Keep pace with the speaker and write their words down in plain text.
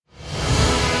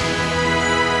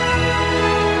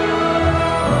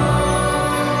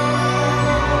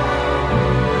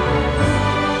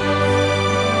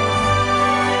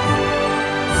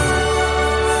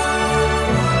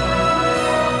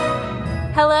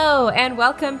Hello, and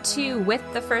welcome to With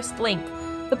the First Link,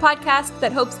 the podcast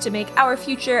that hopes to make our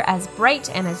future as bright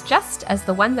and as just as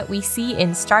the one that we see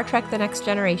in Star Trek: The Next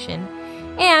Generation.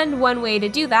 And one way to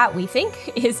do that, we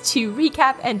think, is to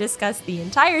recap and discuss the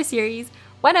entire series,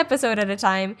 one episode at a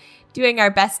time, doing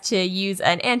our best to use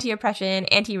an anti-oppression,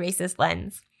 anti-racist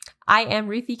lens. I am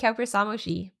Ruthie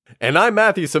Kauper-Samoshi. And I'm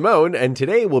Matthew Simone, and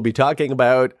today we'll be talking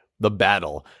about The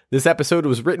Battle. This episode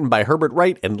was written by Herbert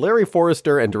Wright and Larry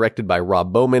Forrester and directed by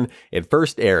Rob Bowman. It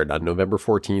first aired on November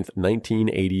 14th,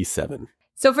 1987.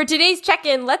 So for today's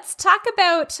check-in, let's talk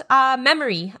about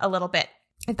memory a little bit,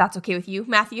 if that's okay with you,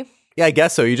 Matthew. Yeah, I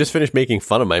guess so. You just finished making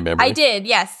fun of my memory. I did,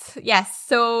 yes.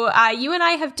 So you and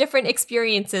I have different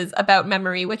experiences about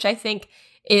memory, which I think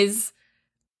is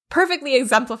perfectly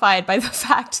exemplified by the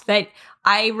fact that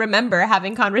I remember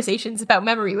having conversations about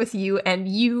memory with you and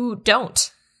you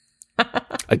don't.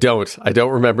 I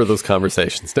don't remember those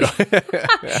conversations. No.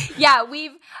 Yeah,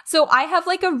 I have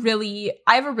a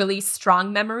really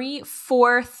strong memory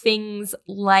for things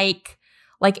like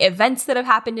events that have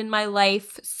happened in my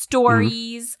life,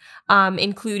 stories,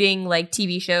 including like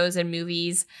TV shows and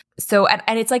movies. So,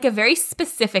 and it's like a very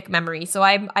specific memory. So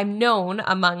I'm known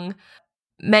among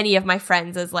many of my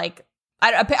friends as like,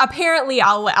 apparently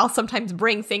I'll sometimes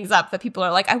bring things up that people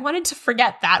are like, I wanted to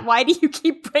forget that. Why do you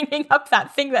keep bringing up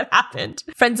that thing that happened?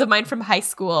 Friends of mine from high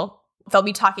school, they'll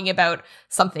be talking about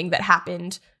something that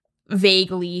happened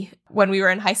vaguely when we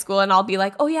were in high school, and I'll be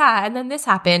like, oh yeah, and then this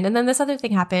happened, and then this other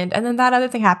thing happened, and then that other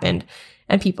thing happened.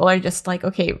 And people are just like,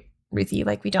 okay, Ruthie,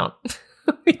 like we don't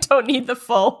need the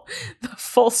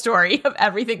full story of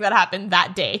everything that happened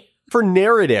that day. For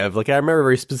narrative, like I remember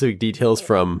very specific details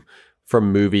from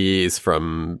movies,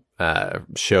 from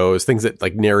shows, things that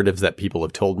like narratives that people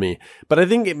have told me. But I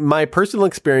think my personal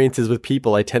experiences with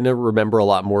people, I tend to remember a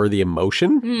lot more of the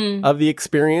emotion of the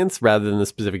experience rather than the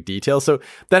specific details. So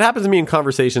that happens to me in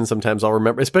conversations. Sometimes I'll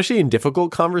remember, especially in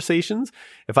difficult conversations.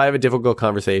 If I have a difficult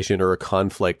conversation or a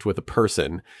conflict with a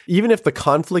person, even if the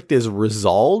conflict is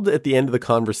resolved at the end of the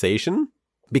conversation,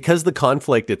 because the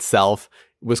conflict itself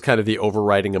was kind of the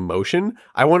overriding emotion,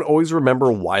 I won't always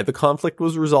remember why the conflict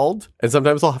was resolved. And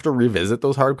sometimes I'll have to revisit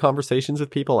those hard conversations with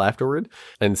people afterward.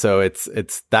 And so it's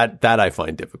that I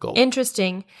find difficult.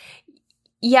 Interesting.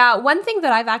 Yeah, one thing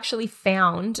that I've actually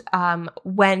found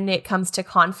when it comes to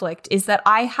conflict is that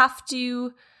I have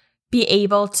to be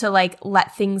able to like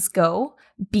let things go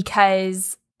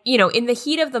because, you know, in the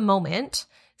heat of the moment,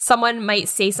 someone might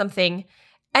say something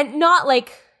and not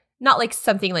like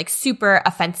something like super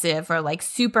offensive or like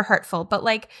super hurtful, but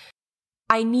like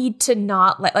I need to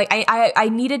not like I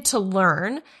needed to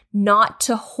learn not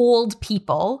to hold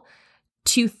people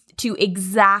to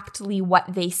exactly what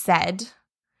they said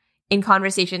in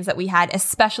conversations that we had,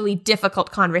 especially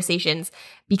difficult conversations,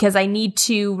 because I need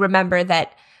to remember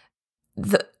that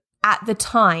at the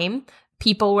time,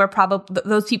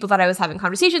 those people that I was having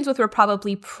conversations with were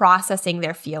probably processing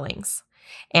their feelings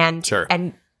and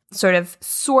sort of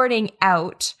sorting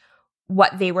out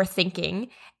what they were thinking,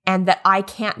 and that I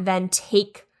can't then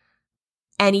take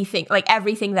anything, like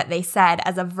everything that they said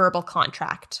as a verbal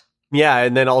contract. Yeah,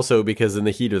 and then also because in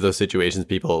the heat of those situations,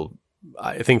 people,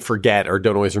 I think, forget or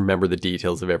don't always remember the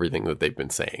details of everything that they've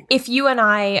been saying. If you and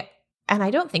I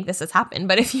don't think this has happened,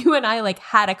 but if you and I like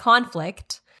had a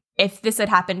conflict, if this had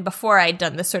happened before I'd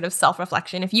done this sort of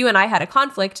self-reflection, if you and I had a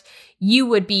conflict, you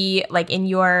would be like in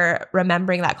your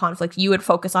remembering that conflict, you would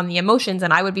focus on the emotions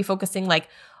and I would be focusing like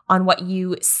on what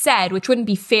you said, which wouldn't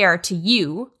be fair to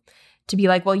you to be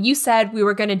like, well, you said we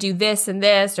were going to do this and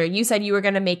this, or you said you were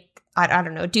going to make, I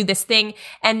don't know, do this thing.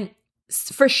 And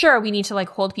for sure, we need to like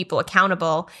hold people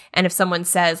accountable. And if someone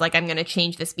says like, I'm going to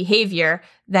change this behavior,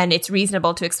 then it's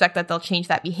reasonable to expect that they'll change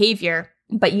that behavior.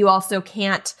 But you also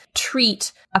can't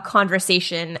treat a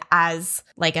conversation as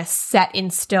like a set in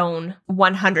stone,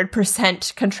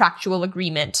 100% contractual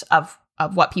agreement of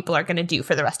what people are going to do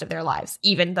for the rest of their lives,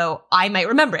 even though I might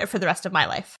remember it for the rest of my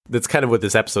life. That's kind of what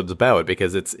this episode's about,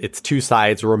 because it's two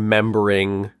sides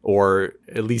remembering, or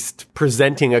at least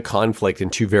presenting a conflict in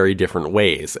two very different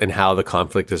ways, and how the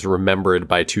conflict is remembered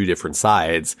by two different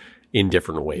sides in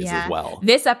different ways as well.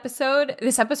 This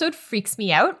episode freaks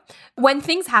me out when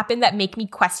things happen that make me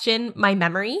question my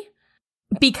memory.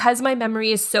 Because my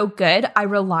memory is so good, I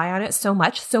rely on it so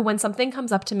much. So when something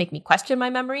comes up to make me question my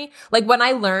memory, like when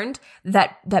I learned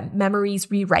that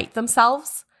memories rewrite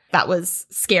themselves, that was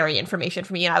scary information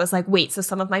for me. And I was like, wait, so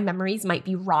some of my memories might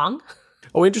be wrong?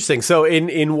 Oh, interesting. So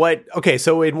in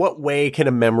what way can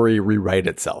a memory rewrite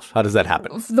itself? How does that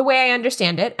happen? The way I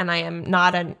understand it, and I am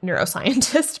not a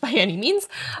neuroscientist by any means.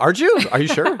 Are you? Are you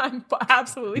sure? I'm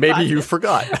absolutely Maybe positive. you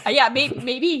forgot. Yeah,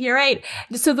 maybe you're right.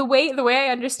 So the way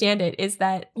I understand it is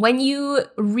that when you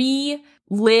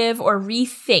relive or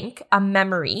rethink a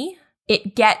memory,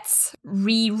 it gets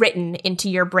rewritten into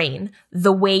your brain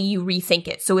the way you rethink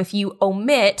it. So if you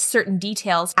omit certain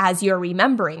details as you're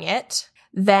remembering it,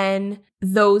 then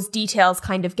those details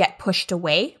kind of get pushed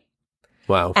away.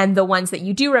 Wow. And the ones that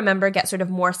you do remember get sort of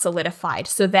more solidified.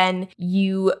 So then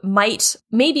you might,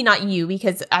 maybe not you,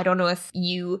 because I don't know if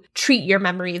you treat your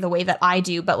memory the way that I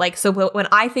do, but like, so when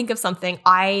I think of something,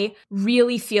 I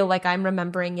really feel like I'm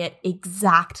remembering it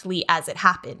exactly as it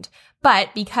happened.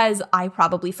 But because I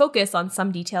probably focus on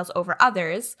some details over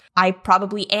others, I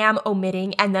probably am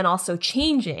omitting and then also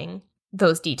changing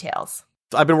those details.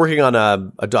 I've been working on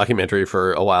a documentary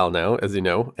for a while now, as you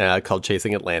know, called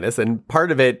Chasing Atlantis. And part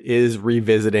of it is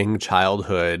revisiting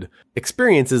childhood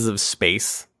experiences of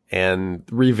space and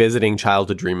revisiting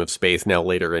childhood dream of space now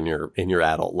later in your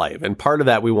adult life. And part of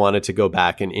that, we wanted to go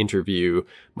back and interview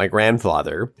my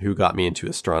grandfather, who got me into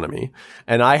astronomy.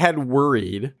 And I had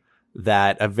worried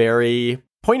that a very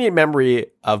poignant memory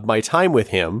of my time with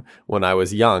him when I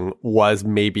was young was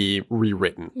maybe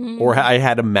rewritten or I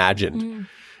had imagined.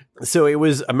 So it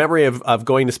was a memory of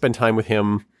going to spend time with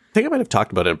him. I think I might have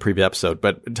talked about it in a previous episode,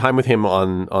 but time with him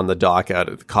on the dock out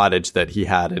at the cottage that he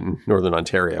had in Northern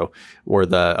Ontario,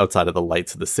 or outside of the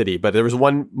lights of the city. But there was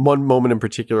one moment in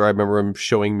particular I remember him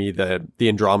showing me the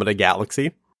Andromeda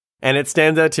Galaxy. And it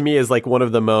stands out to me as like one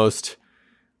of the most,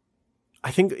 I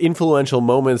think, influential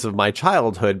moments of my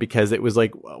childhood, because it was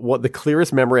like the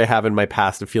clearest memory I have in my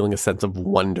past of feeling a sense of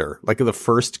wonder, like the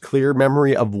first clear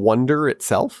memory of wonder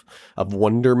itself, of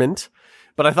wonderment.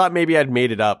 But I thought maybe I'd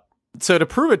made it up. So to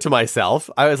prove it to myself,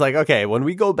 I was like, okay, when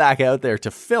we go back out there to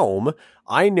film,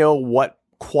 I know what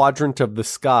quadrant of the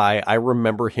sky I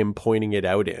remember him pointing it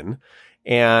out in.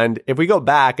 And if we go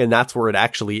back and that's where it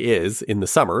actually is in the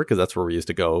summer, because that's where we used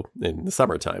to go in the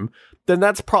summertime, then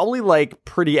that's probably like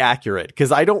pretty accurate,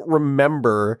 because I don't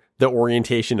remember the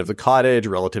orientation of the cottage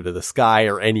relative to the sky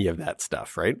or any of that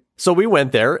stuff, right? So we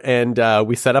went there and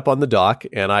we set up on the dock,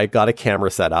 and I got a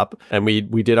camera set up, and we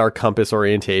did our compass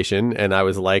orientation, and I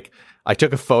was like, I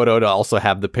took a photo to also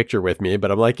have the picture with me,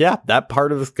 but I'm like, yeah, that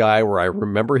part of the sky where I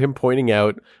remember him pointing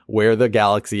out where the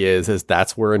galaxy is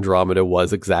that's where Andromeda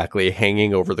was exactly,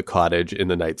 hanging over the cottage in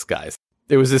the night skies.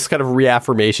 It was this kind of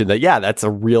reaffirmation that, yeah, that's a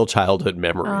real childhood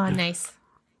memory. Oh, nice.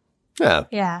 Yeah.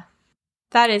 Yeah.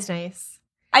 That is nice.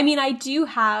 I mean, I do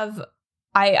have,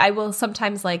 I will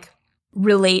sometimes like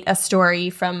relate a story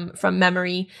from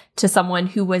memory to someone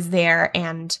who was there,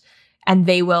 and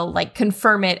they will like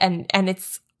confirm it, and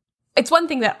it's one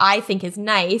thing that I think is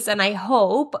nice, and I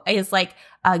hope is like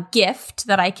a gift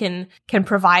that I can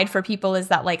provide for people, is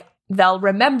that like they'll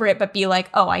remember it but be like,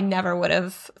 oh, I never would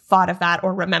have thought of that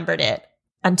or remembered it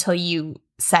until you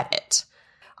said it.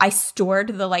 I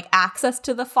stored the like access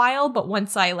to the file, but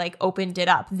once I like opened it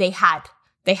up, they had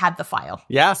the file.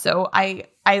 Yeah. So I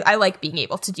like being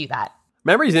able to do that.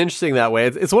 Memory is interesting that way.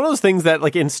 It's one of those things that,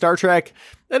 like in Star Trek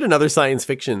and in other science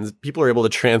fictions, people are able to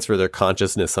transfer their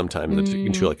consciousness sometimes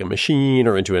into like a machine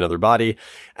or into another body.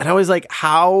 And I was like,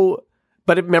 how?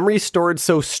 But memory is stored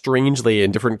so strangely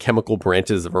in different chemical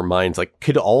branches of our minds. Like,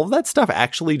 could all of that stuff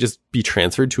actually just be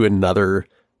transferred to another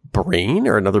brain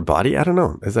or another body? I don't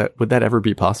know. Would that ever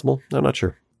be possible? I'm not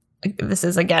sure. This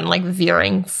is, again, like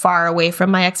veering far away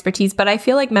from my expertise, but I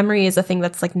feel like memory is a thing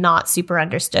that's like not super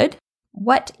understood.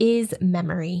 What is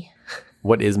memory?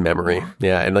 What is memory?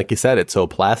 Yeah. And like you said, it's so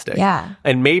plastic. Yeah.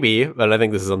 And maybe, but I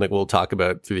think this is something we'll talk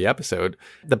about through the episode,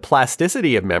 the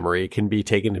plasticity of memory can be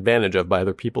taken advantage of by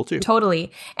other people too. Totally.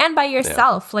 And by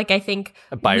yourself. Yeah. Like I think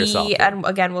yourself. Yeah. And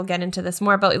again, we'll get into this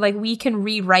more, but like we can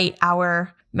rewrite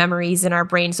our memories in our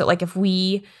brain. So like if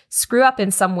we screw up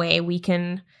in some way, we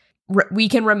can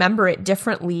remember it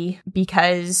differently,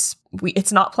 because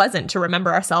it's not pleasant to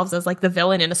remember ourselves as like the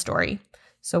villain in a story.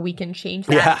 So we can change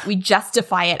that. Yeah. We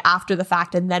justify it after the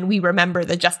fact, and then we remember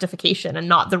the justification and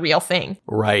not the real thing.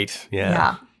 Right.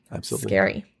 Yeah. Absolutely.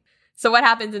 Scary. So what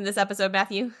happens in this episode,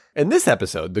 Matthew? In this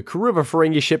episode, the crew of a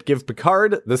Ferengi ship give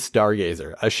Picard the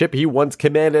Stargazer, a ship he once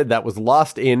commanded that was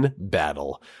lost in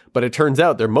battle. But it turns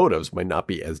out their motives might not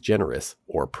be as generous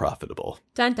or profitable.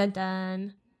 Dun, dun,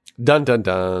 dun. Dun, dun,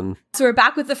 dun. So we're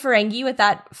back with the Ferengi with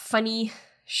that funny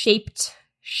shaped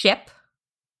ship.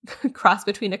 Cross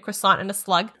between a croissant and a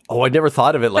slug. Oh, I never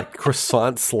thought of it like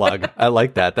croissant slug. I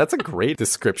like that. That's a great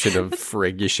description of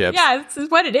Ferengi ships. Yeah, it's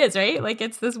what it is, right? Like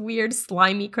it's this weird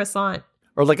slimy croissant.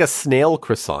 Or like a snail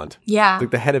croissant. Yeah.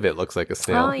 Like the head of it looks like a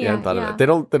snail. Oh, I yeah, hadn't thought yeah. of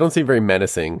it. They don't seem very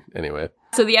menacing anyway.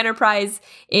 So the Enterprise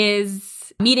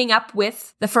is meeting up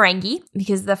with the Ferengi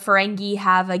because the Ferengi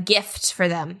have a gift for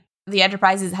them. The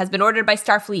Enterprise has been ordered by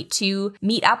Starfleet to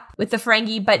meet up with the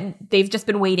Ferengi, but they've just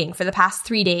been waiting for the past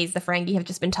 3 days. The Ferengi have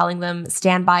just been telling them,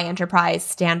 stand by Enterprise,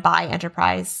 stand by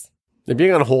Enterprise. And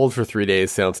being on hold for 3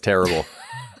 days sounds terrible.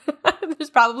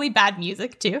 There's probably bad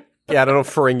music too. Yeah, I don't know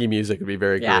if Ferengi music would be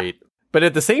very great. But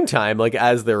at the same time, like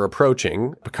as they're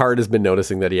approaching, Picard has been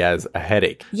noticing that he has a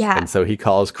headache. Yeah. And so he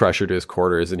calls Crusher to his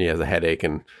quarters and he has a headache.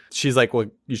 And she's like, well,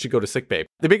 you should go to sickbay.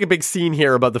 They make a big scene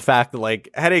here about the fact that like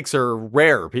headaches are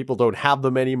rare. People don't have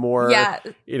them anymore. Yeah.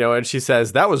 You know, and she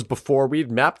says that was before we'd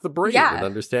mapped the brain and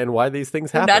understand why these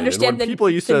things happen. To understand and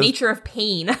the nature of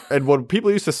pain. And when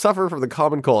people used to suffer from the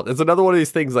common cold, it's another one of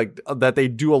these things like that they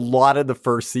do a lot in the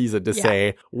first season to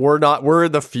say, we're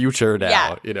in the future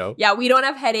now, you know? Yeah, we don't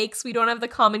have headaches. We don't have the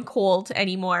common cold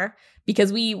anymore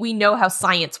because we know how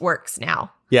science works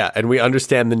now. Yeah, and we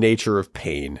understand the nature of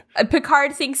pain.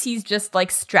 Picard thinks he's just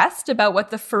like stressed about what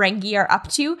the Ferengi are up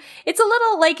to. It's a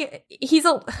little like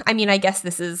I guess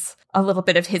this is a little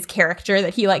bit of his character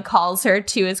that he like calls her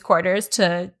to his quarters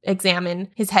to examine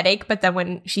his headache. But then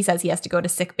when she says he has to go to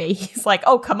sickbay, he's like,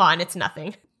 oh, come on, it's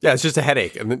nothing. Yeah, it's just a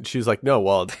headache. And then she was like, no,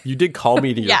 well, you did call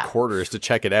me to your quarters to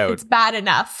check it out. It's bad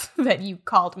enough that you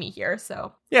called me here,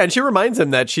 so. Yeah, and she reminds him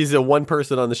that she's the one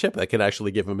person on the ship that can actually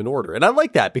give him an order. And I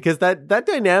like that because that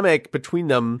dynamic between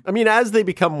them, I mean, as they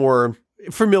become more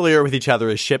familiar with each other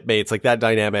as shipmates, like that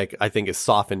dynamic, I think, is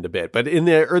softened a bit. But in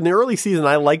the early season,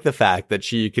 I like the fact that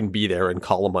she can be there and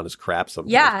call him on his crap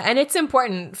sometimes. Yeah, and it's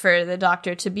important for the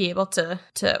Doctor to be able to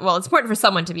it's important for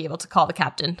someone to be able to call the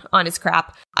captain on his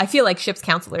crap. I feel like ship's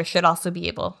counselors should also be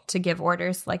able to give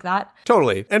orders like that.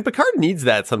 Totally. And Picard needs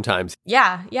that sometimes.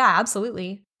 Yeah,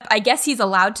 absolutely. I guess he's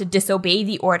allowed to disobey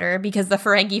the order because the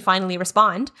Ferengi finally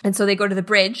respond. And so they go to the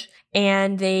bridge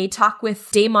and they talk with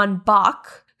Damon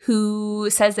Bach, who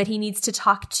says that he needs to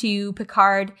talk to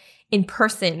Picard in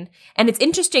person. And it's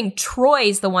interesting,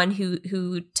 Troy's the one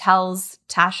who tells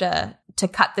Tasha to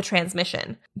cut the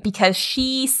transmission because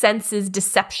she senses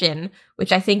deception,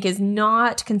 which I think is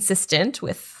not consistent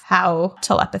with how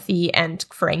telepathy and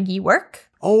Ferengi work.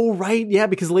 Oh, right. Yeah,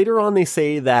 because later on they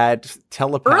say that empaths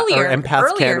can't read.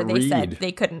 Earlier they said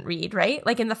they couldn't read, right?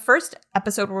 Like in the first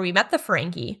episode where we met the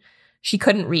Ferengi, she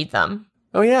couldn't read them.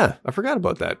 Oh, yeah. I forgot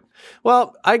about that.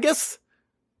 Well, I guess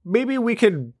maybe we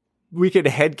could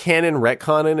headcanon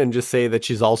retcon and just say that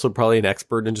she's also probably an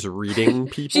expert in just reading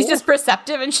people. She's just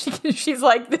perceptive and she's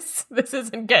like, this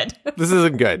isn't good. This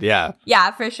isn't good, yeah.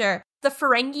 Yeah, for sure. The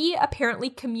Ferengi apparently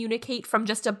communicate from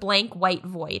just a blank white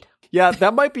void. Yeah,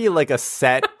 that might be like a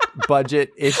set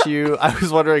budget issue. I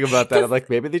was wondering about that. I'm like,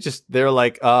 maybe they're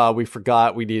like, we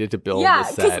forgot we needed to build this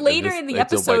set. Yeah, because later in the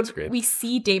episode, we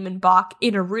see Damon Bach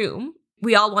in a room.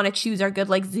 We all want to choose our good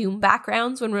like Zoom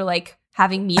backgrounds when we're like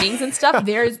having meetings and stuff.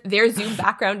 Their Zoom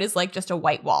background is like just a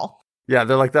white wall. Yeah,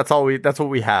 they're like, that's what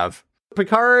we have.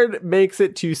 Picard makes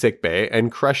it to sickbay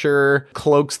and Crusher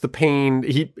cloaks the pain.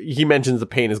 He mentions the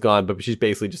pain is gone, but she's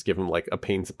basically just given him like a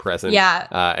pain suppressant. Yeah.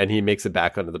 And he makes it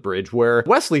back onto the bridge where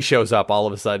Wesley shows up all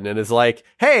of a sudden and is like,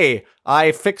 hey,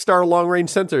 I fixed our long range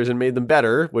sensors and made them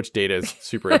better, which Data is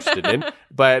super interested in.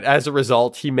 But as a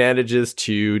result, he manages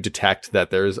to detect that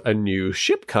there's a new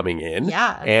ship coming in.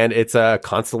 Yeah. And it's a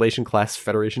Constellation class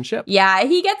Federation ship. Yeah,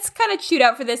 he gets kind of chewed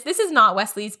out for this. This is not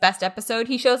Wesley's best episode.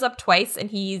 He shows up twice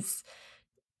and he's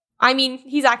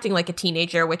acting like a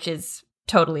teenager, which is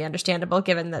totally understandable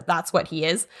given that that's what he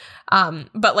is.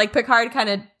 But like Picard kind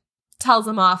of tells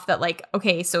him off that like,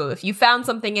 okay, so if you found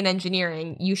something in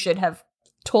engineering, you should have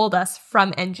told us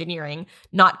from engineering,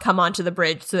 not come onto the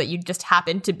bridge so that you just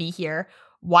happened to be here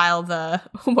while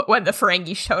when the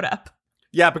Ferengi showed up.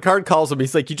 Yeah, Picard calls him.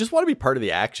 He's like, you just want to be part of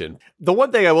the action. The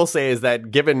one thing I will say is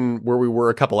that given where we were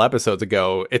a couple episodes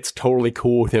ago, it's totally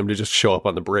cool with him to just show up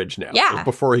on the bridge now. Yeah.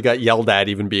 Before he got yelled at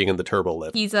even being in the turbo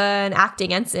lift. He's an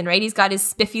acting ensign, right? He's got his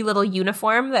spiffy little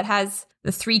uniform that has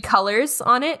the 3 colors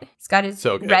on it. He's got his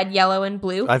red, yellow, and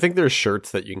blue. I think there's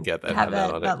shirts that you can get that have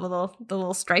that on it. The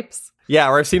little stripes. Yeah,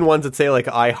 or I've seen ones that say like,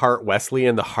 I heart Wesley,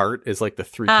 and the heart is like the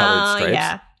 3 colored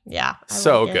stripes. Yeah.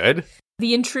 So good.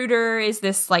 The Intruder is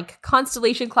this like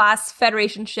Constellation class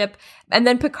Federation ship. And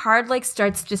then Picard like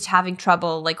starts just having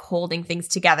trouble like holding things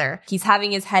together. He's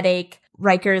having his headache.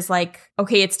 Riker's like,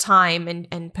 okay, it's time.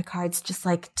 And Picard's just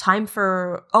like, time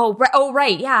for,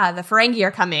 right. Yeah, the Ferengi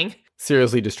are coming.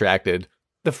 Seriously distracted.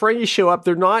 The Ferengi show up.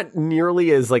 They're not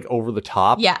nearly as like over the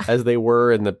top as they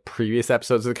were in the previous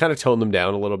episodes. They kind of toned them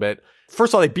down a little bit.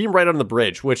 First of all, they beam right on the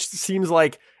bridge, which seems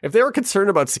like if they were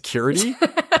concerned about security,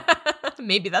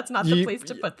 maybe that's not the place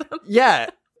to put them. Yeah.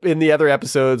 In the other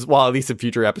episodes, well, at least in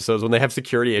future episodes, when they have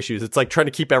security issues, it's like trying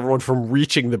to keep everyone from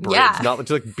reaching the bridge, not just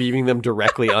like beaming them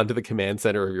directly onto the command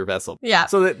center of your vessel. Yeah.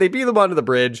 So they beam them onto the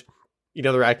bridge. You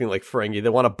know, they're acting like Ferengi. They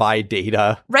want to buy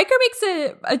data. Riker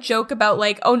makes a joke about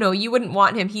like, oh no, you wouldn't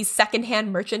want him. He's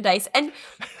secondhand merchandise. And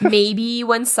maybe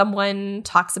when someone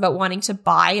talks about wanting to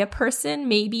buy a person,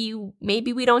 maybe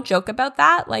we don't joke about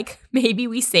that. Like maybe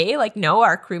we say like, no,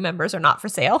 our crew members are not for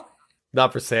sale.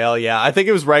 Not for sale, yeah. I think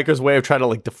it was Riker's way of trying to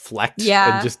like deflect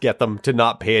and just get them to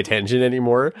not pay attention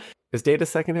anymore. Is Data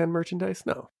secondhand merchandise?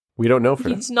 No. We don't know for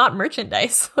that. He's not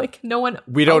merchandise. Like no one.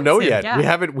 We don't know him. yet. Yeah.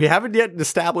 We haven't yet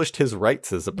established his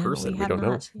rights as a person. We don't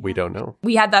know. Yeah. We don't know.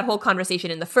 We had that whole conversation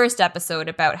in the first episode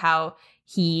about how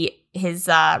his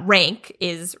rank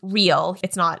is real.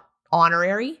 It's not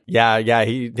honorary. Yeah.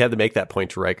 He had to make that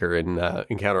point to Riker in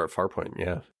Encounter at Farpoint.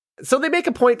 Yeah. So they make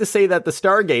a point to say that the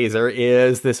Stargazer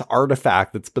is this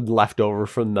artifact that's been left over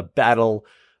from the Battle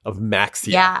of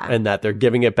Maxia, and that they're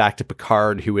giving it back to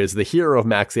Picard, who is the hero of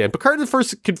Maxia. And Picard is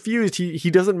first confused. He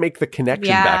doesn't make the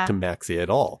connection back to Maxia at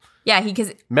all. Yeah,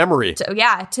 because memory.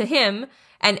 To him,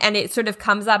 and it sort of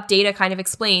comes up. Data kind of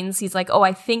explains. He's like, "Oh,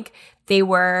 I think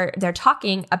they're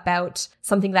talking about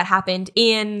something that happened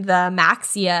in the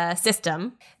Maxia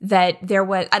system. That there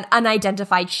was an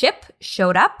unidentified ship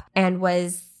showed up and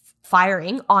was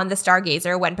firing on the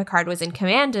Stargazer when Picard was in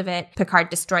command of it. Picard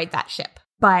destroyed that ship."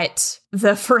 But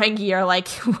the Ferengi are like,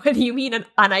 what do you mean an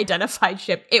unidentified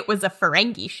ship? It was a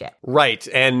Ferengi ship. Right.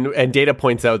 And Data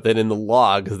points out that in the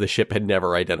logs, the ship had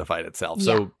never identified itself.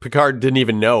 So Picard didn't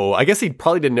even know. I guess he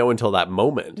probably didn't know until that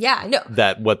moment. Yeah, no.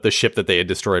 That what the ship that they had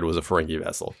destroyed was a Ferengi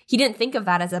vessel. He didn't think of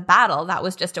that as a battle. That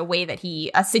was just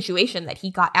a situation that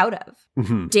he got out of.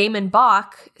 Mm-hmm. Damon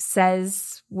Bach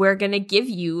says, we're going to give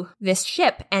you this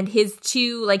ship. And his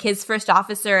two, like his first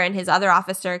officer and his other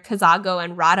officer, Kazago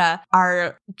and Rada,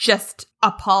 are just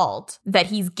appalled that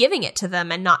he's giving it to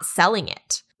them and not selling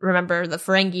it. Remember, the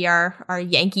Ferengi are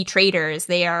Yankee traders.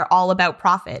 They are all about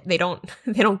profit. They don't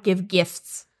give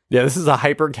gifts. Yeah, this is a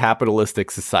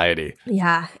hyper-capitalistic society.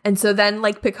 Yeah. And so then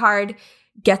like Picard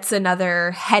gets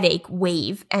another headache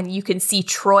wave, and you can see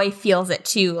Troy feels it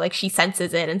too. Like she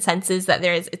senses it and senses that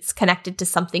it's connected to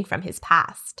something from his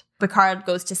past. Picard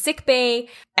goes to sickbay,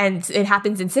 and it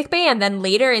happens in sickbay, and then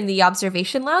later in the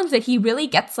observation lounge that he really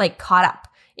gets like caught up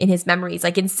in his memories.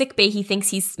 Like in sickbay, he thinks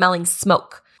he's smelling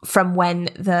smoke from when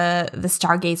the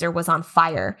Stargazer was on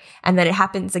fire, and then it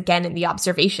happens again in the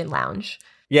observation lounge.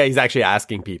 Yeah, he's actually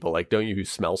asking people, like, don't you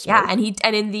smell smoke? Yeah,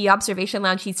 and in the observation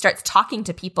lounge, he starts talking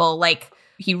to people like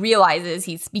he realizes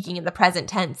he's speaking in the present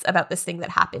tense about this thing that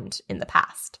happened in the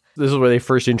past. This is where they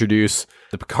first introduce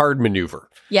the Picard maneuver.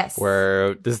 Yes.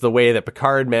 Where this is the way that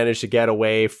Picard managed to get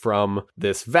away from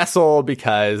this vessel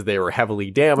because they were heavily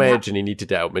damaged and he needed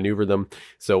to outmaneuver them.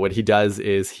 So what he does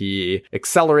is he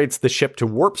accelerates the ship to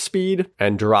warp speed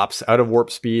and drops out of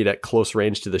warp speed at close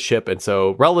range to the ship. And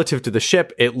so relative to the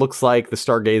ship, it looks like the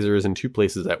Stargazer is in two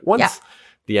places at once. Yeah.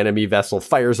 The enemy vessel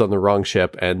fires on the wrong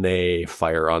ship and they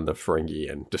fire on the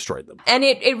Ferengi and destroy them. And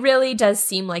it really does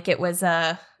seem like it was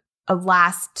a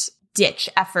last ditch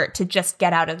effort to just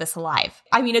get out of this alive.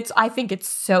 I mean, I think it's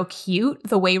so cute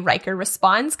the way Riker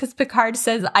responds, because Picard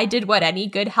says, I did what any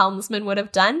good helmsman would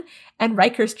have done. And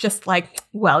Riker's just like,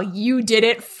 well, you did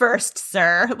it first,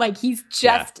 sir. Like he's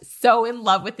just so in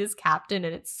love with his captain,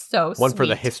 and it's so One sweet. for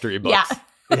the history books.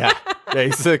 Yeah,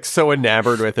 he's like so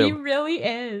enamored with him. He really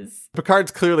is.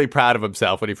 Picard's clearly proud of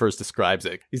himself when he first describes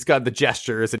it. He's got the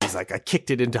gestures and he's like, I kicked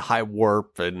it into high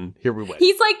warp and here we went.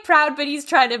 He's like proud, but he's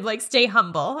trying to like stay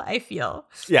humble, I feel.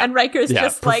 Yeah. And Riker's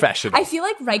just like, I feel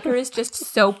like Riker is just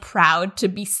so proud to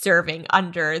be serving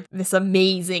under this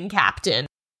amazing captain.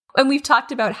 And we've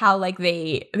talked about how like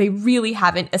they really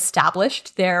haven't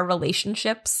established their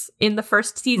relationships in the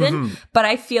first season, but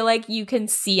I feel like you can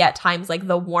see at times like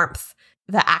the warmth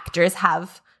the actors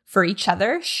have for each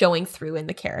other showing through in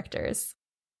the characters.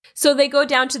 So they go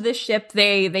down to the ship,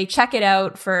 they check it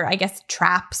out for, I guess,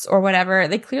 traps or whatever.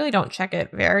 They clearly don't check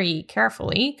it very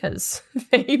carefully because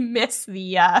they miss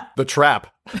the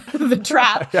trap. The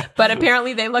trap. But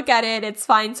apparently they look at it, it's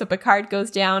fine. So Picard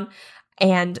goes down.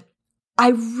 And I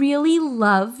really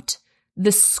loved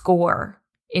the score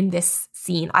in this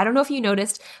scene. I don't know if you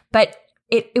noticed, but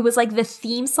it was like the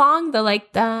theme song, the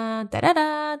like da da da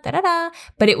da da da da,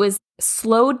 but it was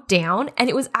slowed down, and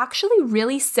it was actually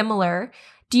really similar.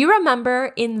 Do you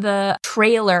remember in the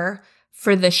trailer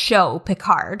for the show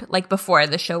Picard, like before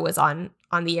the show was on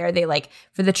the air, they like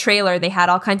for the trailer they had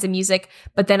all kinds of music,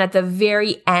 but then at the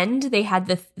very end they had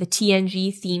the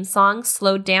TNG theme song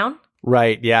slowed down.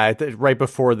 Right. Yeah. Right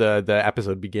before the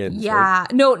episode begins. Yeah.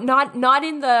 Right? No, not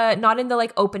in the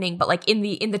like opening, but like in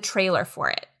the trailer for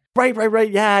it.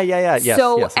 Right. Yeah. Yes.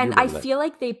 So, yes, and I that. feel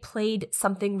like they played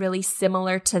something really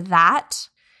similar to that.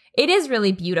 It is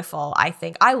really beautiful, I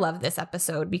think. I love this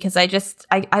episode because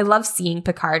I love seeing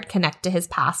Picard connect to his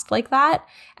past like that.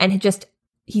 And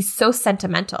he's so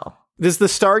sentimental. Is the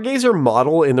Stargazer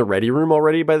model in the ready room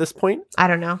already by this point? I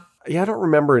don't know. Yeah, I don't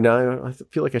remember now. I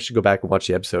feel like I should go back and watch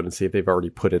the episode and see if they've already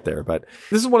put it there. But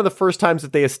this is one of the first times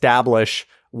that they establish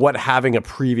what having a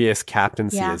previous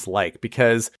captaincy is like.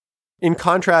 Because in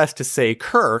contrast to, say,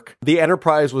 Kirk, the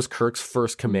Enterprise was Kirk's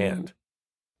first command.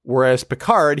 Whereas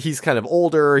Picard, he's kind of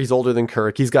older. He's older than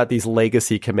Kirk. He's got these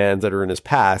legacy commands that are in his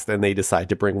past, and they decide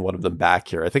to bring one of them back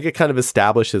here. I think it kind of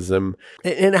establishes him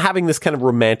in having this kind of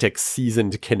romantic,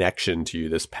 seasoned connection to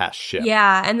this past ship.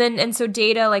 Yeah, and so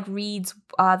Data like reads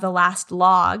the last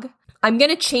log. I'm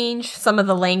going to change some of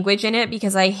the language in it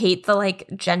because I hate the like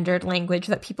gendered language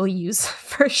that people use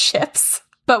for ships.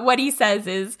 But what he says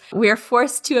is, "We're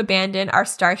forced to abandon our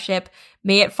starship.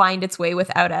 May it find its way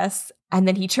without us." And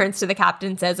then he turns to the captain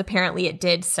and says, "Apparently it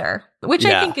did, sir," which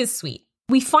I think is sweet.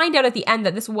 We find out at the end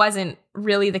that this wasn't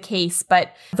really the case,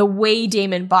 but the way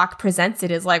Damon Bach presents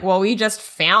it is like, well, we just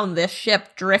found this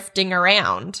ship drifting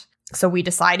around, so we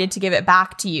decided to give it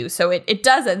back to you. So it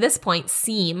does at this point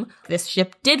seem this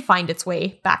ship did find its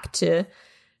way back to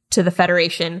the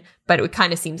Federation, but it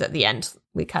kind of seems at the end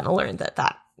we kind of learned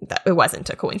that it wasn't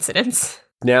a coincidence.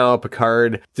 Now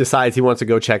Picard decides he wants to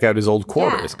go check out his old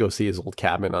quarters, go see his old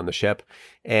cabin on the ship.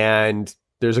 And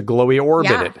there's a glowy orb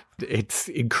in it. It's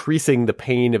increasing the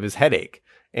pain of his headache.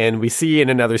 And we see in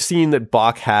another scene that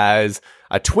Bach has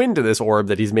a twin to this orb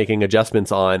that he's making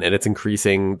adjustments on, and it's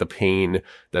increasing the pain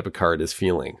that Picard is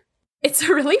feeling. It's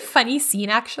a really funny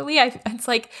scene, actually. It's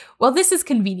like, well, this is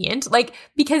convenient, like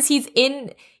because he's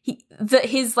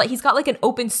got like an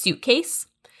open suitcase.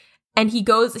 And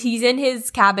he's in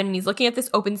his cabin and he's looking at this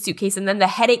open suitcase, and then the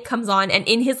headache comes on, and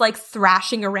in his like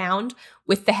thrashing around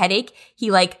with the headache, he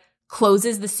like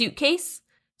closes the suitcase.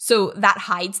 So that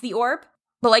hides the orb.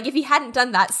 But like if he hadn't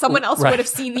done that, someone else would have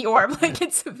seen the orb. Like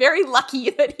it's very lucky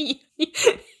that he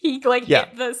like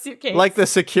hit the suitcase. Like the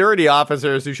security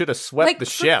officers who should have swept the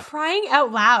ship. Crying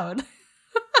out loud.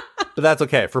 But that's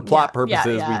okay. For plot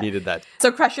purposes, we needed that.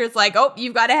 So Crusher's like, "Oh,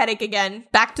 you've got a headache again.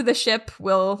 Back to the ship.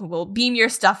 We'll beam your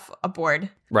stuff aboard."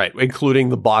 Right, including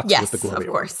the box with the glowy orb. Of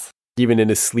course. Even in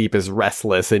his sleep is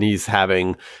restless, and he's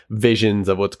having visions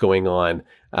of what's going on.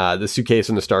 The suitcase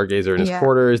and the Stargazer in his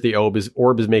quarters. The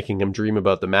orb is making him dream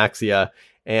about the Maxia.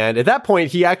 And at that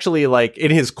point, he actually, like,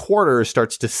 in his quarters,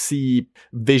 starts to see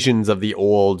visions of the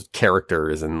old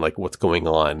characters and, like, what's going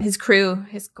on. His crew,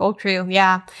 his old crew,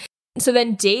 yeah. So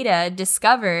then Data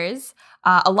discovers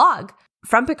a log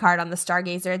from Picard on the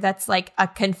Stargazer that's like a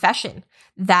confession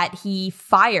that he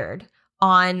fired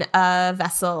on a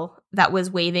vessel that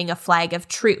was waving a flag of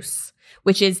truce,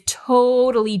 which is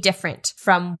totally different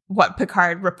from what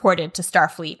Picard reported to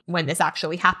Starfleet when this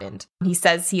actually happened. He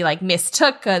says he like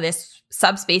mistook this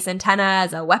subspace antenna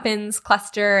as a weapons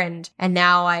cluster, and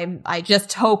now I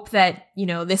just hope that, you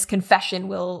know, this confession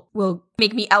will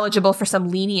make me eligible for some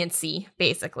leniency,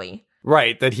 basically.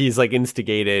 Right, that he's like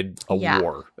instigated a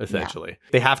war, essentially.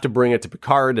 They have to bring it to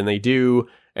Picard, and they do.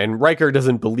 And Riker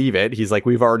doesn't believe it. He's like,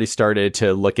 "We've already started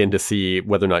to look in to see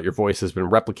whether or not your voice has been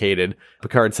replicated."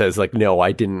 Picard says, like, "No,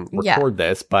 I didn't record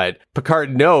this." But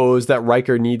Picard knows that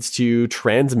Riker needs to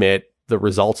transmit the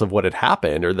results of what had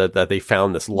happened, or that they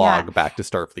found this log back to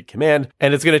Starfleet Command.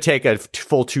 And it's going to take a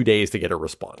full 2 days to get a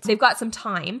response. They've got some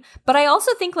time. But I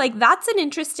also think, like, that's an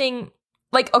interesting...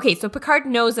 Like, okay, so Picard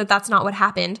knows that that's not what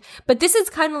happened, but this is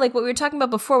kind of like what we were talking about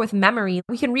before with memory.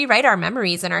 We can rewrite our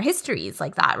memories and our histories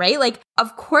like that, right? Like,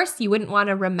 of course you wouldn't want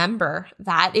to remember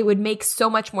that. It would make so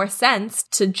much more sense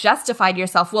to justify to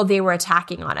yourself, well, they were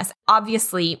attacking on us.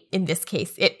 Obviously, in this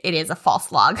case, it is a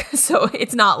false log. So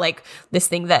it's not like this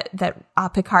thing that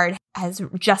Picard has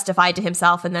justified to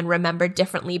himself and then remembered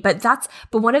differently. But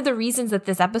one of the reasons that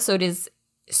this episode is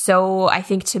so, I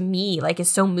think, to me, like, is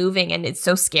so moving and it's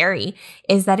so scary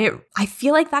is that I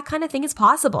feel like that kind of thing is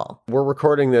possible. We're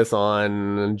recording this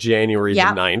on January the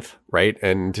 9th, right?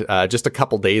 And just a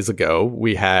couple days ago,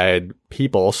 we had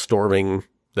people storming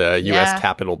the U.S.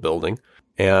 Capitol building,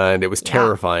 and it was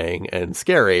terrifying and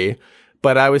scary.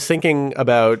 But I was thinking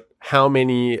about how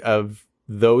many of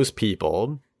those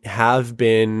people have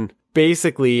been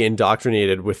basically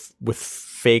indoctrinated with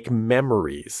fake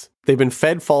memories. They've been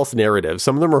fed false narratives.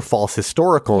 Some of them are false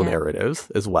historical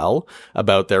narratives as well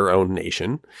about their own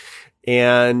nation.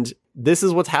 And this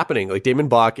is what's happening. Like Damon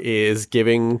Bach is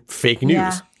giving fake news.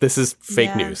 Yeah. This is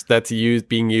fake news that's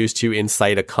being used to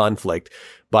incite a conflict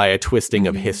by a twisting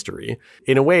of history.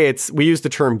 In a way, we use the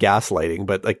term gaslighting,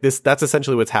 but like that's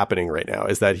essentially what's happening right now,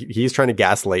 is that he's trying to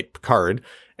gaslight Picard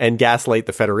and gaslight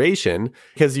the Federation,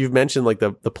 because you've mentioned like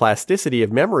the plasticity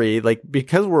of memory. Like,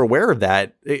 because we're aware of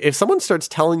that, if someone starts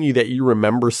telling you that you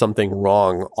remember something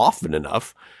wrong often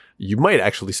enough, you might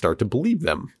actually start to believe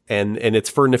them. And it's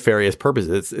for nefarious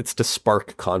purposes. It's to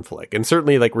spark conflict. And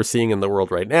certainly, like we're seeing in the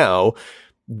world right now,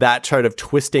 that sort of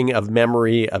twisting of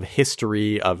memory, of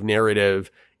history, of narrative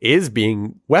is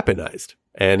being weaponized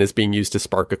and is being used to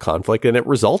spark a conflict. And it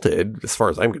resulted, as far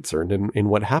as I'm concerned, in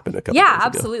what happened a couple days ago. Yeah,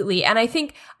 absolutely. And I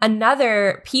think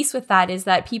another piece with that is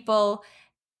that people,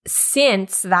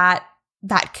 since that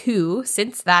coup,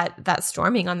 since that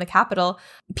storming on the Capitol,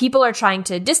 people are trying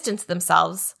to distance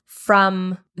themselves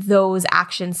from those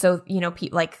actions. So, you know,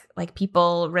 like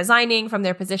people resigning from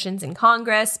their positions in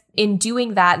Congress. In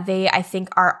doing that, they, I think,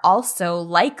 are also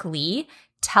likely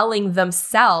telling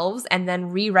themselves and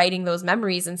then rewriting those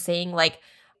memories and saying, like,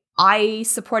 I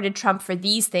supported Trump for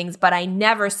these things, but I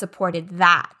never supported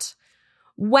that.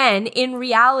 When in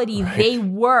reality, they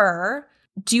were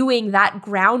doing that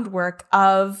groundwork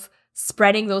of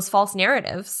spreading those false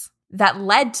narratives that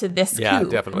led to this coup. Yeah,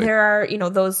 definitely. There are, you know,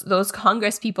 those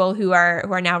Congress people who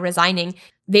are now resigning.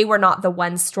 They were not the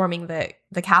ones storming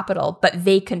the Capitol, but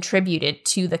they contributed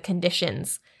to the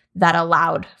conditions that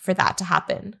allowed for that to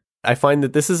happen. I find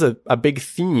that this is a big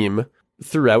theme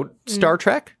throughout Star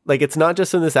Trek. Like, it's not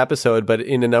just in this episode, but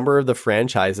in a number of the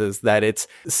franchises, that it's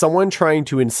someone trying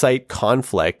to incite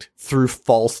conflict through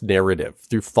false narrative,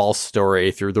 through false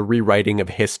story, through the rewriting of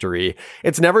history.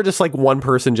 It's never just like one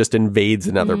person just invades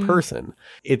another person.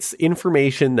 It's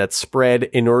information that's spread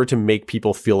in order to make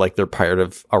people feel like they're part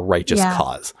of a righteous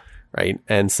cause. Right.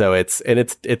 And so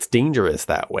it's dangerous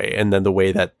that way. And then the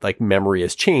way that like memory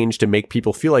is changed to make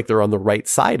people feel like they're on the right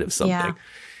side of something. Yeah.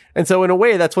 And so in a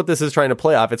way, that's what this is trying to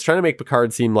play off. It's trying to make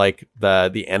Picard seem like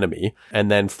the enemy, and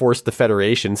then force the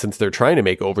Federation, since they're trying to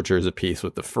make overtures of peace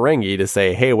with the Ferengi, to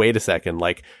say, hey, wait a second,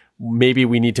 like maybe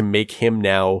we need to make him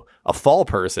now a fall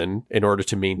person in order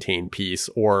to maintain peace,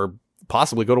 or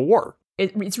possibly go to war.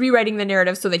 It's rewriting the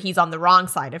narrative so that he's on the wrong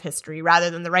side of history rather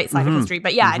than the right side of history.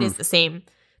 But yeah, it is the same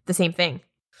thing.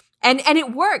 And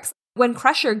it works. When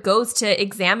Crusher goes to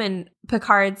examine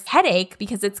Picard's headache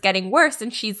because it's getting worse,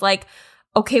 and she's like,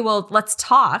 okay, well, let's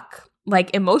talk,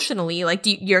 like, emotionally. Like,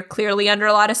 you're clearly under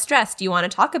a lot of stress. Do you want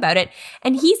to talk about it?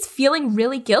 And he's feeling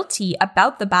really guilty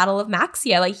about the Battle of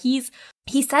Maxia. Like,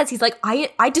 he says, he's like,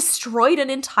 I destroyed an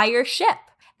entire ship.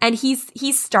 And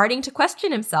he's starting to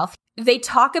question himself. They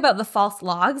talk about the false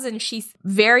logs, and she's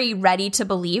very ready to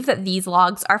believe that these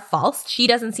logs are false. She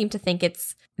doesn't seem to think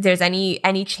there's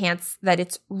any chance that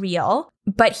it's real.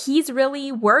 But he's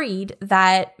really worried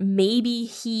that maybe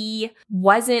he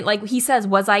wasn't, like he says,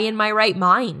 was I in my right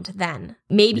mind then?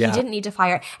 Maybe he didn't need to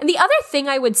fire. And the other thing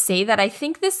I would say that I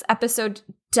think this episode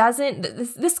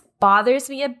this bothers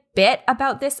me a bit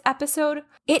about this episode.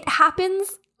 It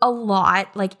happens a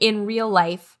lot, like in real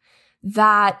life,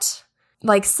 that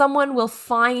like someone will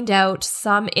find out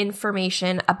some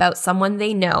information about someone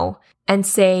they know and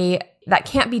say, that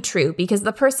can't be true because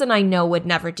the person I know would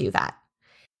never do that.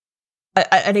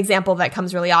 An example that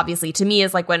comes really obviously to me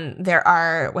is like when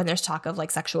there's talk of like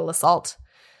sexual assault.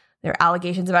 There are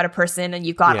allegations about a person, and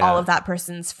you've got all of that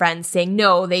person's friends saying,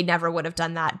 no, they never would have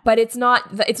done that. But it's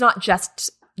not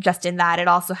just in that. It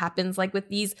also happens like with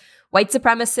these white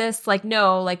supremacists, like,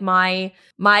 no, like my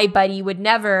buddy would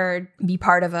never be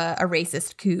part of a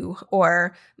racist coup,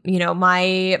 or, you know,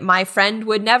 my friend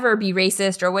would never be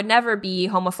racist or would never be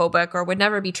homophobic or would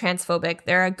never be transphobic.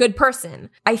 They're a good person.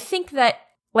 I think that,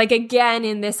 like, again,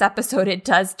 in this episode, it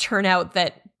does turn out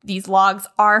that these logs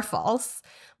are false,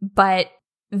 but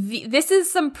this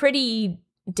is some pretty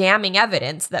damning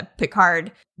evidence that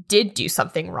Picard did do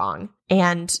something wrong.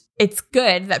 And it's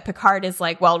good that Picard is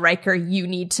like, well, Riker, you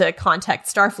need to contact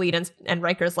Starfleet. And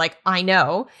Riker's like, I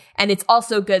know. And it's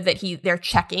also good that they're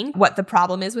checking what the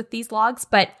problem is with these logs.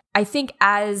 But I think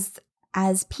as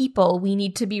people, we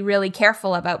need to be really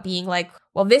careful about being like,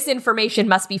 well, this information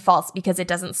must be false because it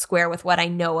doesn't square with what I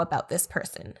know about this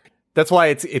person. That's why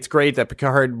it's great that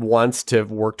Picard wants to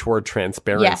work toward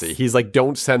transparency. Yes. He's like,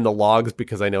 don't send the logs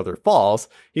because I know they're false.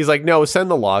 He's like, no, send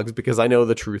the logs because I know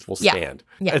the truth will stand.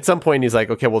 Yeah. At some point, he's like,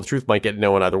 okay, well, the truth might get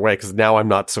known either way because now I'm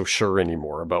not so sure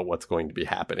anymore about what's going to be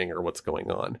happening or what's going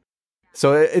on.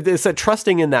 So it's a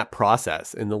trusting in that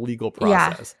process, in the legal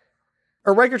process.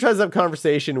 Or Riker tries to have a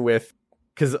conversation with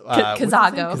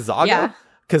Kazago. Yeah.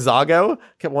 Kazago?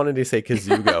 Kept wanting to say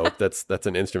Kazugo. That's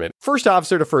an instrument. First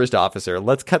officer to first officer.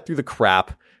 Let's cut through the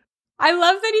crap. I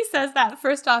love that he says that,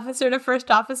 first officer to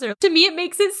first officer. To me, it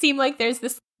makes it seem like there's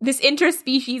this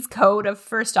interspecies code of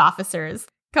first officers.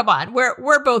 Come on,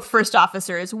 we're both first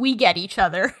officers. We get each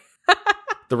other.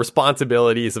 The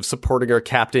responsibilities of supporting our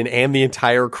captain and the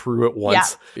entire crew at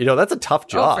once. Yeah. That's a tough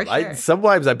job. Oh, for sure.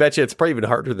 Sometimes I bet you it's probably even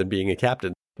harder than being a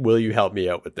captain. Will you help me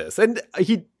out with this? And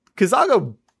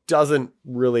Kazago doesn't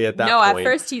really at that point. No, at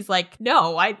first he's like,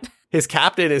 no, His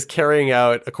captain is carrying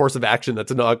out a course of action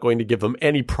that's not going to give them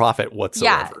any profit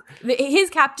whatsoever. Yeah, his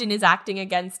captain is acting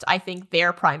against, I think,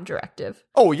 their prime directive.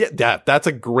 Oh, yeah, that's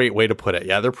a great way to put it.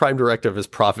 Yeah, their prime directive is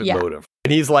profit motive.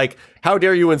 And he's like, how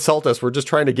dare you insult us? We're just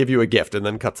trying to give you a gift, and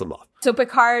then cuts them off. So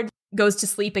Picard goes to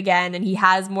sleep again, and he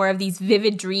has more of these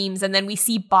vivid dreams. And then we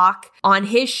see Bach on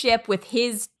his ship with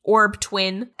his orb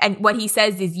twin. And what he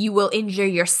says is, you will injure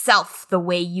yourself the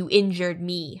way you injured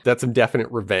me. That's some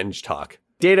definite revenge talk.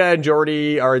 Data and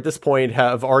Geordi are at this point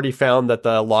have already found that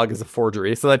the log is a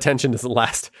forgery, so that tension doesn't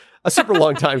last a super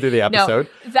long time through the episode.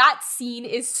 No, that scene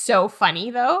is so funny,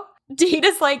 though.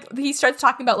 Data's like, he starts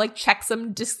talking about like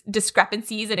checksum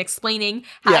discrepancies and explaining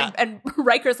how, and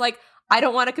Riker's like, I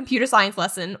don't want a computer science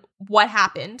lesson. What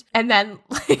happened? And then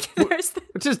like there's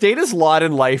which is Data's lot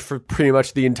in life for pretty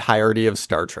much the entirety of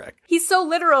Star Trek. He's so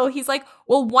literal. He's like,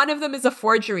 well, one of them is a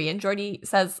forgery, and Geordi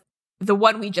says, the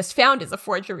one we just found is a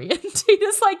forgery. And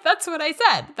Data's like, that's what I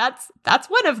said. That's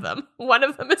one of them. One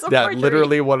of them is a forgery. Yeah,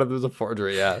 literally one of them is a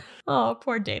forgery, yeah. Oh,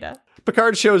 poor Data.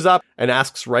 Picard shows up and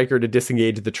asks Riker to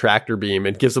disengage the tractor beam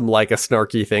and gives him like a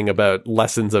snarky thing about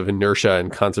lessons of inertia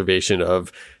and conservation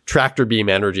of tractor beam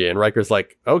energy. And Riker's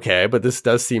like, okay, but this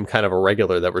does seem kind of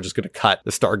irregular that we're just going to cut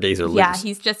the Stargazer loose. Yeah,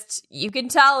 he's just, you can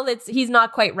tell he's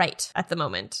not quite right at the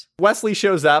moment. Wesley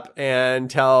shows up and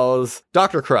tells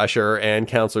Dr. Crusher and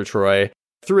Counselor Troy,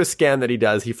 through a scan that he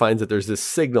does, he finds that there's this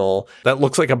signal that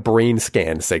looks like a brain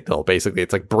scan signal. Basically,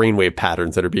 it's like brainwave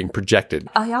patterns that are being projected.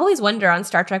 I always wonder on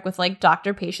Star Trek with like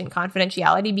doctor-patient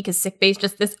confidentiality, because sickbay is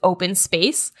just this open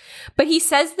space. But he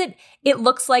says that it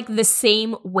looks like the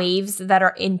same waves that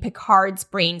are in Picard's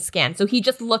brain scan. So he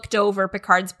just looked over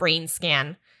Picard's brain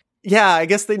scan. Yeah, I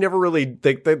guess they never really...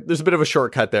 there's a bit of a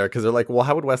shortcut there, because they're like, well,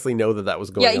 how would Wesley know that was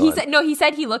going on? He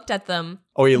said he looked at them.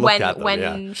 Oh, he looked at them,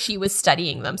 when she was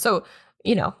studying them. So...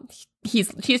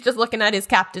 he's just looking at his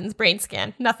captain's brain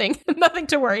scan. Nothing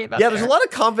to worry about. Yeah, there's a lot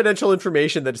of confidential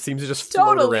information that seems to just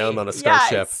float around on a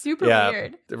starship. Yeah, it's super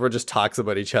weird. Everyone just talks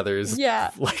about each other's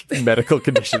like medical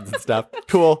conditions and stuff.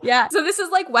 Cool. Yeah. So this is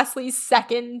like Wesley's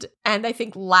second and I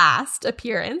think last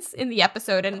appearance in the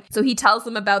episode, and so he tells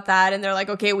them about that, and they're like,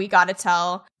 okay, we got to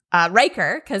tell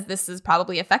Riker because this is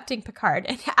probably affecting Picard.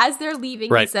 And as they're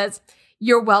leaving, he says,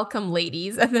 "You're welcome,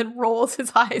 ladies," and then rolls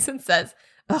his eyes and says,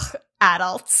 "Ugh,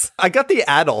 adults." I got the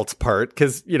adults part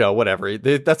because, whatever.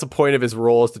 That's the point of his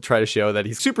role, is to try to show that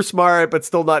he's super smart, but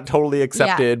still not totally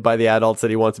accepted by the adults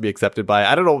that he wants to be accepted by.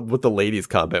 I don't know what the ladies'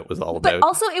 comment was all about. But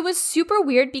also, it was super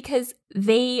weird because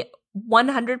they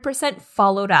 100%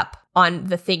 followed up on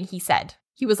the thing he said.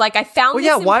 He was like, I found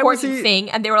this important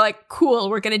thing, and they were like, cool,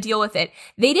 we're going to deal with it.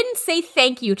 They didn't say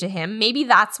thank you to him. Maybe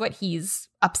that's what he's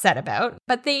upset about.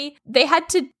 But they had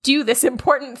to do this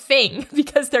important thing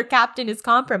because their captain is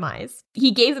compromised. He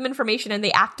gave them information and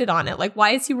they acted on it. Like,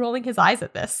 why is he rolling his eyes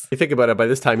at this? You think about it, by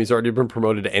this time he's already been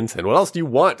promoted to ensign. What else do you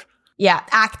want? Yeah,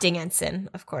 acting ensign,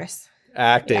 of course.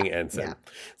 Acting ensign. Yeah.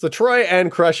 So Troy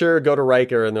and Crusher go to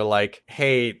Riker and they're like,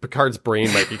 hey, Picard's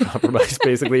brain might be compromised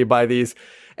basically by these.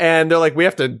 And they're like, we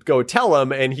have to go tell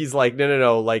him. And he's like,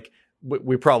 no, like,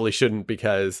 we probably shouldn't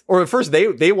because... Or at first,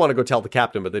 they want to go tell the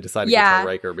captain, but they decide to go tell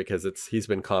Riker because he's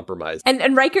been compromised.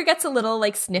 And Riker gets a little,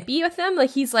 like, snippy with them.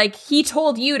 Like, he's like, he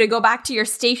told you to go back to your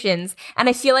stations. And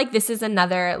I feel like this is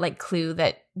another, like, clue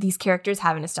that these characters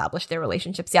haven't established their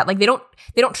relationships yet. Like, they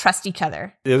don't trust each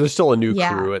other. Yeah, there's still a new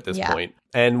crew at this point.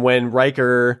 And when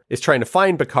Riker is trying to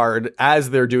find Picard,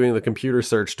 as they're doing the computer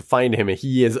search to find him,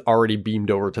 he is already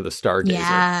beamed over to the Stargazer.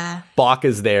 Yeah. Bach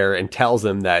is there and tells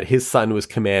him that his son was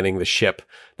commanding the ship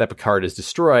that Picard has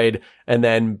destroyed, and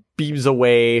then beams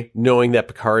away knowing that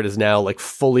Picard is now like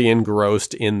fully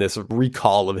engrossed in this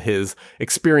recall of his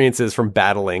experiences from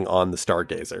battling on the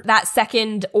Stargazer. That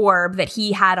second orb that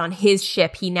he had on his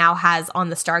ship, he now has on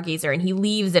the Stargazer, and he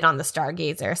leaves it on the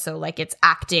Stargazer. So like it's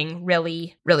acting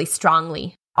really, really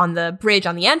strongly. On the bridge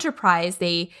on the Enterprise,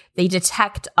 they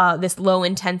detect this low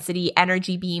intensity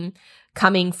energy beam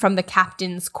coming from the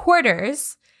captain's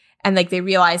quarters. And like they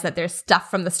realize that there's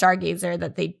stuff from the Stargazer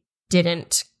that they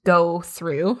didn't go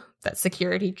through, that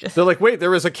security just... They're like, wait, there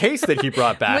was a case that he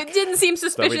brought back. It didn't seem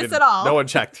suspicious at all. No one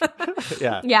checked.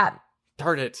 Yeah. Yeah.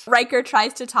 Darn it. Riker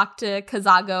tries to talk to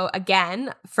Kazago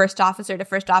again, first officer to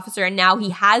first officer, and now he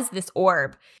has this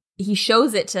orb. He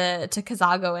shows it to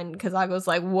Kazago, and Kazago's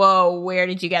like, whoa, where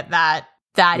did you get that?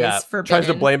 That is forbidden. Tries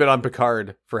to blame it on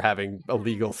Picard for having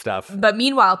illegal stuff. But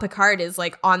meanwhile, Picard is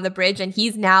like on the bridge and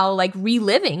he's now like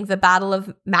reliving the Battle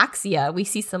of Maxia. We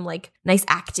see some like nice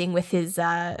acting with his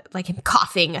like him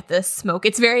coughing at the smoke.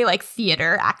 It's very like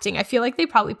theater acting. I feel like they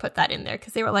probably put that in there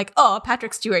because they were like, oh,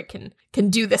 Patrick Stewart can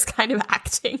do this kind of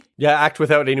acting. Yeah, act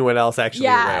without anyone else actually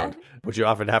around. Which you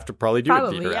often have to probably do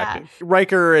in theater acting.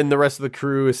 Riker and the rest of the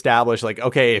crew establish like,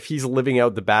 okay, if he's living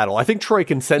out the battle, I think Troy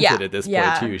consented at this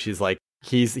point too. She's like,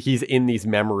 he's in these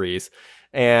memories.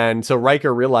 And so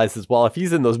Riker realizes, well, if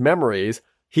he's in those memories,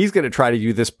 he's going to try to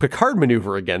do this Picard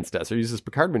maneuver against us or use this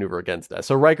Picard maneuver against us.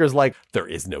 So Riker's like, there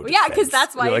is no defense. Yeah, because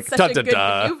that's why it's such a good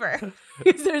maneuver.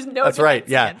 Because there's no defense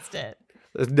against it.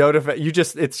 There's no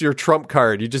defense. It's your trump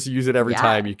card. You just use it every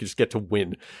time. You just get to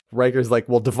win. Riker's like,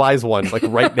 well, devise one, like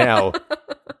right now.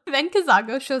 Then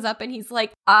Kazago shows up and he's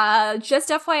like, just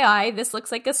FYI, this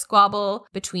looks like a squabble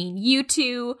between you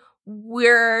two.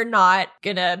 We're not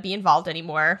gonna be involved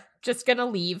anymore. Just gonna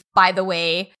leave. By the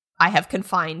way, I have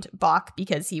confined Bok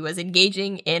because he was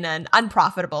engaging in an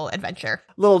unprofitable adventure.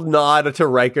 Little nod to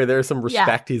Riker. There's some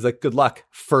respect. Yeah. He's like, good luck,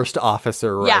 first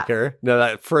officer Riker. No,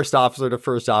 that first officer to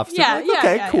first officer. Yeah, like,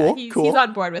 okay, cool. He's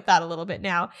on board with that a little bit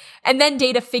now. And then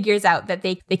Data figures out that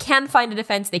they can find a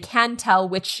defense. They can tell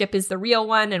which ship is the real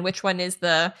one and which one is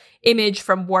the image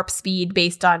from warp speed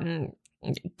based on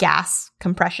gas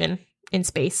compression in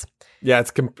space. Yeah,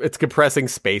 it's compressing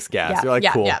space gas. Yeah, You're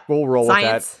like, cool, we'll roll Science.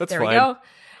 with that. That's there fine. We go.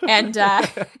 And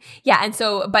and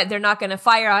so, but they're not going to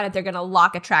fire on it. They're going to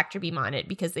lock a tractor beam on it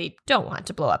because they don't want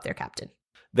to blow up their captain.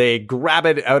 They grab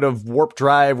it out of warp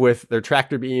drive with their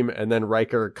tractor beam, and then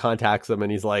Riker contacts them,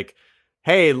 and he's like,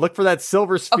 hey, look for that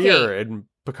silver sphere. Okay. And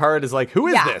Picard is like, who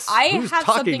is this? Who's have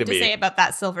something to say about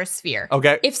that silver sphere.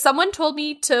 Okay. If someone told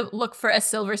me to look for a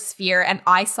silver sphere and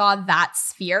I saw that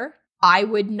sphere, I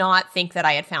would not think that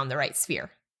I had found the right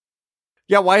sphere.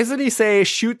 Yeah, why doesn't he say,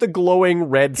 shoot the glowing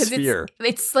red sphere?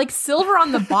 It's like silver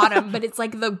on the bottom, but it's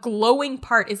like the glowing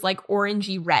part is like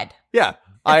orangey red. Yeah,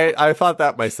 I thought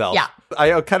that myself. Yeah.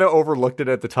 I kind of overlooked it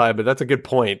at the time, but that's a good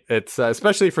point. It's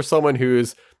especially for someone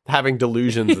who's having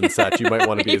delusions and such, you might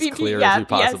want to be as clear as you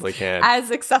possibly can.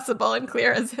 As accessible and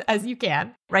clear as you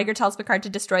can. Riker tells Picard to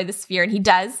destroy the sphere, and he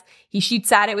does. He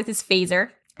shoots at it with his phaser,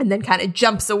 and then kind of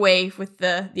jumps away with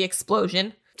the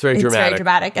explosion. It's very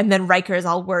dramatic. And then Riker is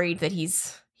all worried that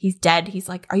he's dead. He's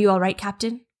like, are you all right,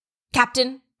 Captain?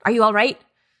 Captain, are you all right?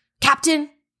 Captain,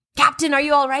 are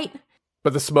you all right?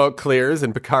 But the smoke clears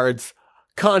and Picard's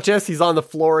conscious. He's on the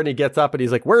floor and he gets up and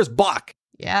he's like, where's Bok?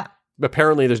 Yeah.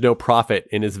 Apparently there's no profit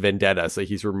in his vendetta, so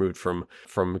he's removed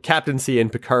from captaincy,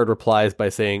 and Picard replies by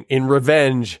saying, in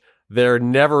revenge, there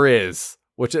never is.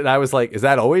 Which I was like, is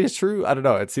that always true? I don't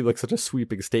know. It seemed like such a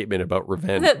sweeping statement about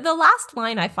revenge. The last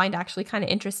line I find actually kind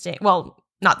of interesting. Well,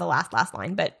 not the last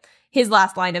line, but his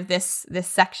last line of this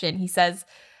section. He says,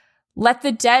 let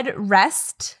the dead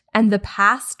rest and the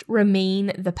past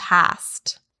remain the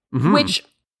past. Mm-hmm. Which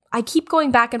I keep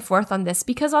going back and forth on this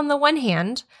because on the one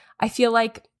hand, I feel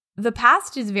like the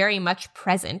past is very much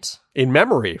present. In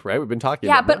memory, right? We've been talking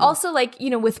about but memory. also like,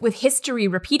 with history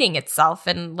repeating itself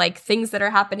and like things that are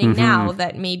happening now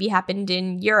that maybe happened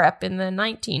in Europe in the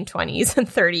 1920s and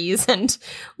 30s. And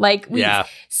like,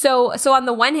 so on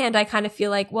the one hand, I kind of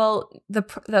feel like, well,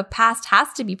 the past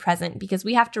has to be present because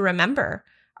we have to remember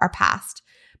our past.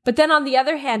 But then on the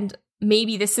other hand,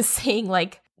 maybe this is saying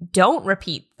like, don't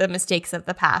repeat the mistakes of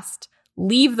the past.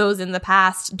 Leave those in the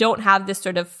past. Don't have this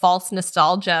sort of false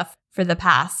nostalgia for the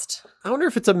past. I wonder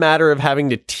if it's a matter of having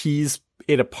to tease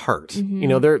it apart.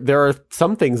 Mm-hmm. There are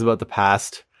some things about the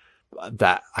past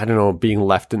that, I don't know, being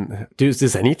left in...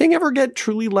 Does anything ever get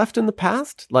truly left in the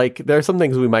past? Like, there are some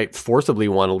things we might forcibly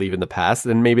want to leave in the past,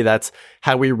 and maybe that's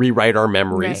how we rewrite our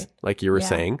memories, like you were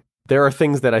saying. There are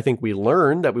things that I think we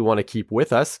learn that we want to keep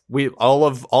with us. All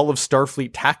of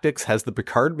Starfleet Tactics has the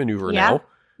Picard maneuver now.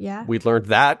 Yeah. We learned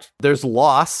that. There's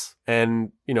loss,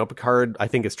 and, Picard, I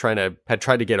think, had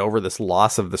tried to get over this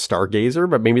loss of the Stargazer,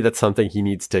 but maybe that's something he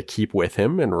needs to keep with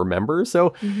him and remember.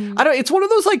 So, it's one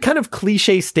of those, like, kind of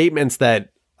cliche statements that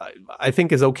I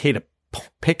think is okay to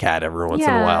pick at every once in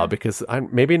a while, because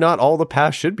maybe not all the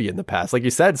past should be in the past. Like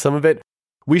you said, some of it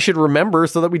we should remember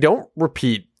so that we don't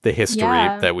repeat the history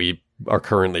that we are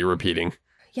currently repeating.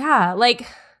 Yeah, like...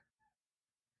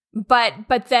 But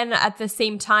then at the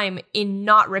same time, in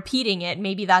not repeating it,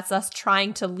 maybe that's us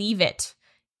trying to leave it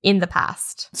in the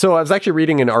past. So I was actually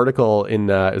reading an article it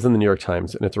was in the New York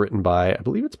Times, and it's written by, I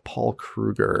believe it's Paul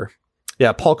Kruger.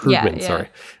 Yeah, Paul Krugman, Yeah.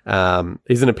 sorry.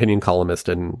 He's an opinion columnist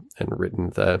and written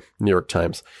the New York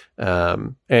Times.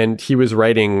 And he was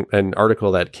writing an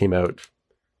article that came out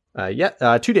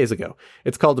 2 days ago.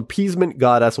 It's called Appeasement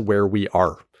Got Us Where We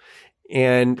Are.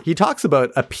 And he talks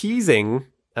about appeasing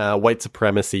white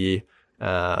supremacy,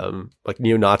 like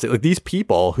neo-Nazi, like these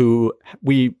people who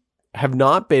we have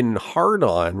not been hard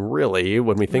on, really,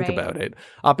 when we think Right. about it,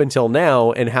 up until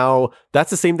now, and how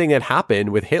that's the same thing that happened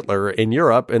with Hitler in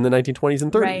Europe in the 1920s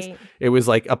and 30s. Right. It was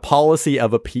like a policy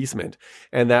of appeasement.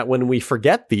 And that when we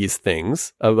forget these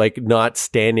things, of like not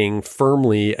standing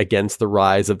firmly against the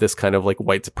rise of this kind of like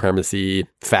white supremacy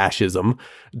fascism,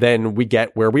 then we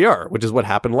get where we are, which is what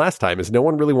happened last time, is no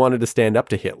one really wanted to stand up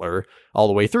to Hitler all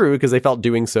the way through because they felt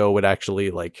doing so would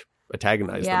actually like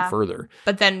antagonize them further.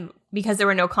 But then because there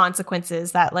were no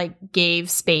consequences, that like gave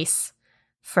space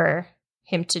for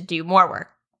him to do more work.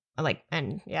 Like,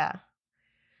 and yeah.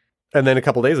 And then a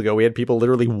couple days ago, we had people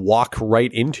literally walk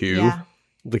right into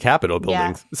the Capitol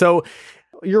buildings. So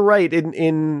you're right.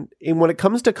 In when it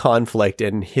comes to conflict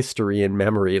and history and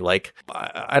memory, like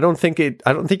I don't think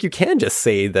you can just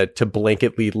say that to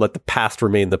blanketly let the past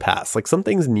remain the past. Like some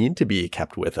things need to be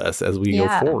kept with us as we go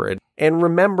forward and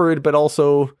remembered, but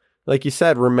also, like you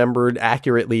said, remembered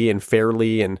accurately and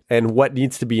fairly, and what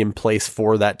needs to be in place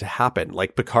for that to happen.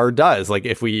 Like Picard does. Like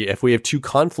if we have two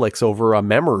conflicts over a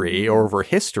memory or over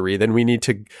history, then we need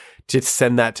to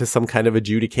send that to some kind of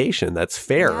adjudication that's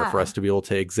fair for us to be able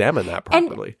to examine that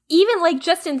properly. And even like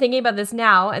just in thinking about this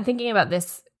now and thinking about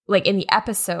this like in the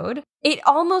episode, it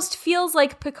almost feels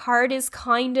like Picard is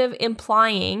kind of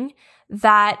implying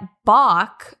that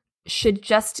Bach should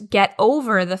just get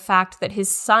over the fact that his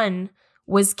son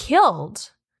was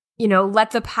killed. You know,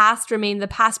 let the past remain the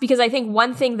past. Because I think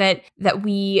one thing that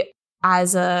we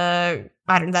as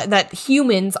that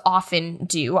humans often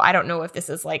do, I don't know if this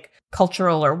is like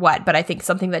cultural or what, but I think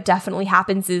something that definitely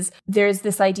happens is there's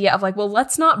this idea of like, well,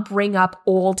 let's not bring up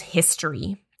old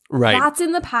history. Right. That's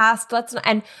in the past. Let's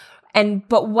not,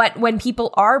 but when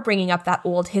people are bringing up that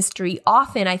old history,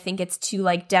 often I think it's to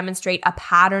like demonstrate a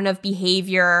pattern of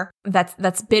behavior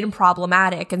that's been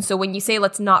problematic. And so when you say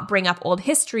let's not bring up old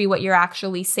history, what you're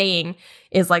actually saying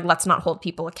is like let's not hold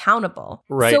people accountable.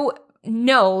 Right. So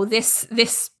no, this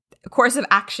course of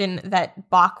action that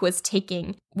Bach was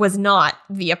taking was not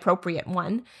the appropriate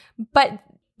one, but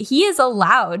he is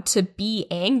allowed to be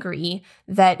angry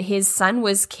that his son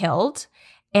was killed.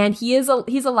 And he's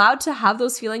allowed to have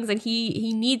those feelings, and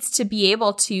he needs to be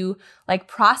able to like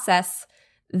process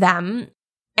them.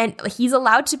 And he's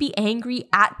allowed to be angry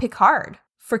at Picard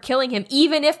for killing him,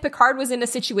 even if Picard was in a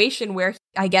situation where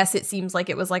I guess it seems like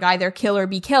it was like either kill or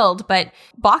be killed. But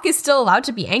Bach is still allowed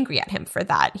to be angry at him for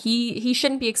that. He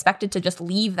shouldn't be expected to just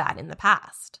leave that in the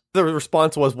past. The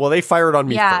response was, well, they fired on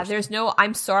me first. There's no,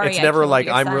 I'm sorry. It's never like,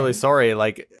 I'm really sorry.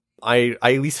 Like, I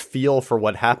at least feel for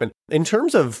what happened. In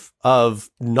terms of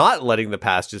not letting the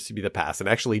past just be the past and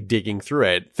actually digging through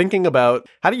it, thinking about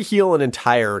how do you heal an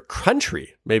entire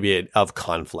country, maybe of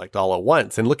conflict all at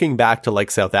once, and looking back to like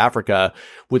South Africa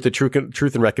with the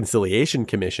Truth and Reconciliation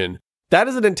Commission, that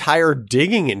is an entire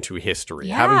digging into history,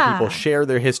 having people share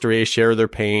their history, share their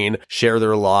pain, share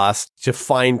their loss, to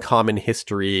find common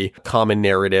history, common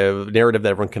narrative that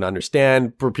everyone can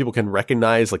understand, where people can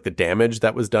recognize like the damage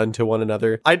that was done to one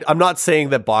another. I'm not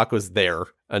saying that Bach was there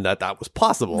and that was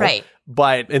possible. Right.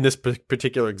 But in this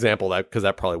particular example, because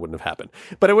that probably wouldn't have happened.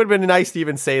 But it would have been nice to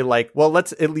even say like, well,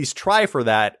 let's at least try for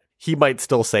that. He might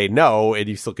still say no, and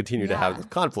you still continue to have this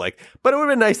conflict. But it would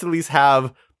have been nice to at least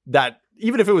have that,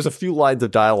 even if it was a few lines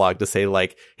of dialogue, to say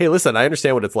like, hey, listen, I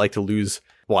understand what it's like to lose.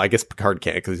 Well, I guess Picard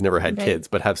can't because he's never had kids,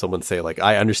 but have someone say like,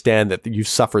 I understand that you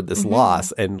suffered this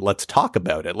loss, and let's talk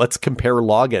about it. Let's compare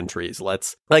log entries.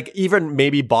 Let's like, even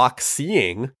maybe Bach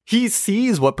he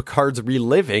sees what Picard's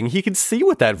reliving. He can see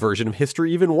what that version of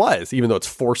history even was, even though it's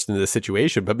forced into the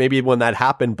situation. But maybe when that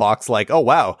happened, Bach's like, oh,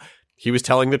 wow, he was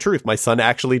telling the truth. My son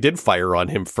actually did fire on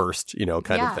him first,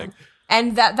 kind of thing.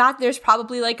 And that there's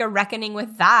probably like a reckoning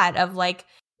with that of like,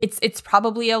 it's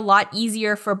probably a lot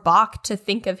easier for Bach to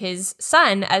think of his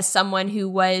son as someone who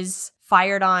was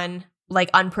fired on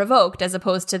like unprovoked, as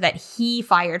opposed to that he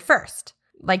fired first.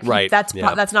 Like that's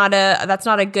not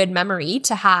a good memory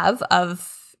to have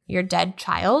of your dead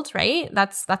child, right?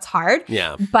 That's hard.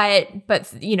 Yeah. But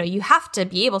you have to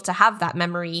be able to have that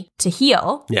memory to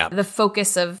heal. Yeah. The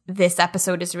focus of this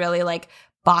episode is really like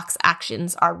Bach's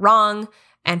actions are wrong,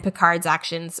 and Picard's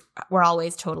actions were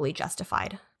always totally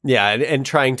justified. Yeah, and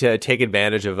trying to take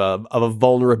advantage of a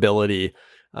vulnerability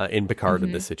in Picard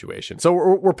in this situation. So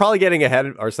we're probably getting ahead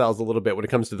of ourselves a little bit when it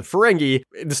comes to the Ferengi,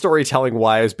 the storytelling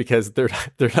wise, because they're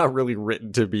not really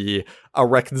written to be a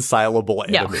reconcilable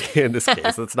enemy in this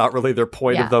case. That's not really their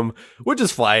point of them, which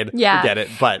is fine. Yeah. We get it.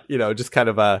 But, just kind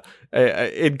of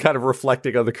in kind of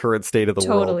reflecting on the current state of the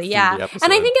world. Totally, yeah.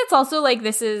 And I think it's also like,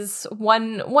 this is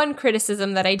one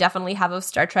criticism that I definitely have of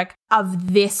Star Trek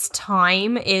of this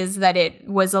time is that it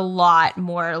was a lot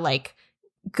more like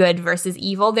good versus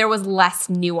evil. There was less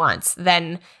nuance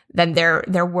than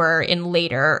there were in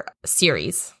later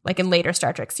series, like in later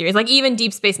Star Trek series. Like even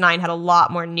Deep Space Nine had a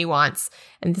lot more nuance,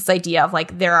 and this idea of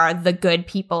like there are the good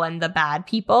people and the bad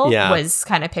people was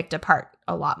kind of picked apart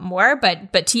a lot more.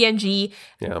 But TNG,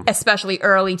 especially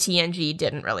early TNG,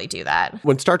 didn't really do that.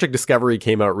 When Star Trek Discovery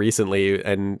came out recently,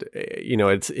 and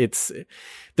it's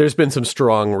there's been some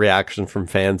strong reaction from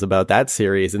fans about that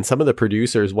series, and some of the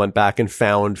producers went back and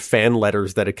found fan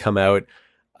letters that had come out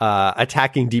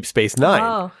attacking Deep Space Nine.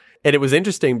 Oh. And it was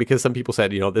interesting because some people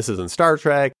said, this isn't Star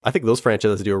Trek. I think those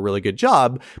franchises do a really good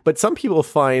job, but some people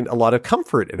find a lot of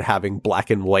comfort in having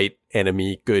black and white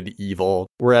enemy, good, evil.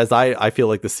 Whereas I feel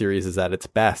like the series is at its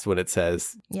best when it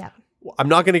says, I'm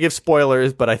not going to give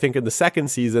spoilers, but I think in the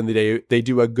second season, they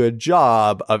do a good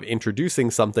job of introducing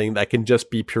something that can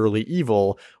just be purely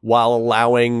evil while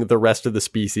allowing the rest of the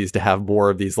species to have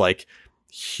more of these like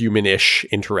humanish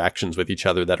interactions with each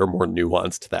other that are more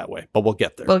nuanced that way. But we'll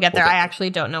get there. I actually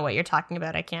don't know what you're talking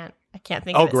about. I can't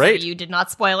think of it. Great. So you did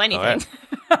not spoil anything.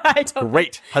 Right.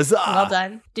 Great. Huzzah. Well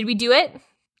done. Did we do it?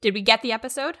 Did we get the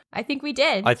episode? I think we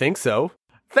did. I think so.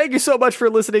 Thank you so much for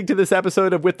listening to this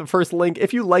episode of With the First Link.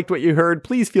 If you liked what you heard,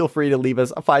 please feel free to leave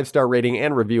us a 5-star rating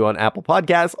and review on Apple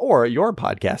Podcasts or your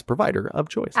podcast provider of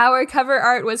choice. Our cover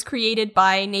art was created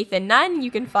by Nathan Nunn.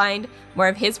 You can find more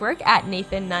of his work at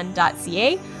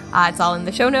nathannunn.ca. It's all in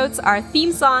the show notes. Our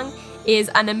theme song is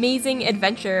An Amazing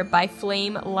Adventure by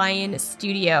Flame Lion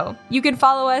Studio. You can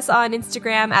follow us on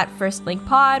Instagram at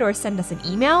FirstLinkPod or send us an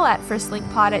email at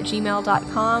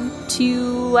firstlinkpod@gmail.com to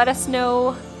let us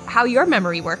know how your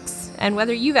memory works and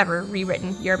whether you've ever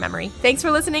rewritten your memory. Thanks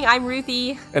for listening. I'm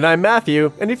Ruthie. And I'm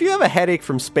Matthew. And if you have a headache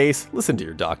from space, listen to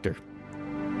your doctor.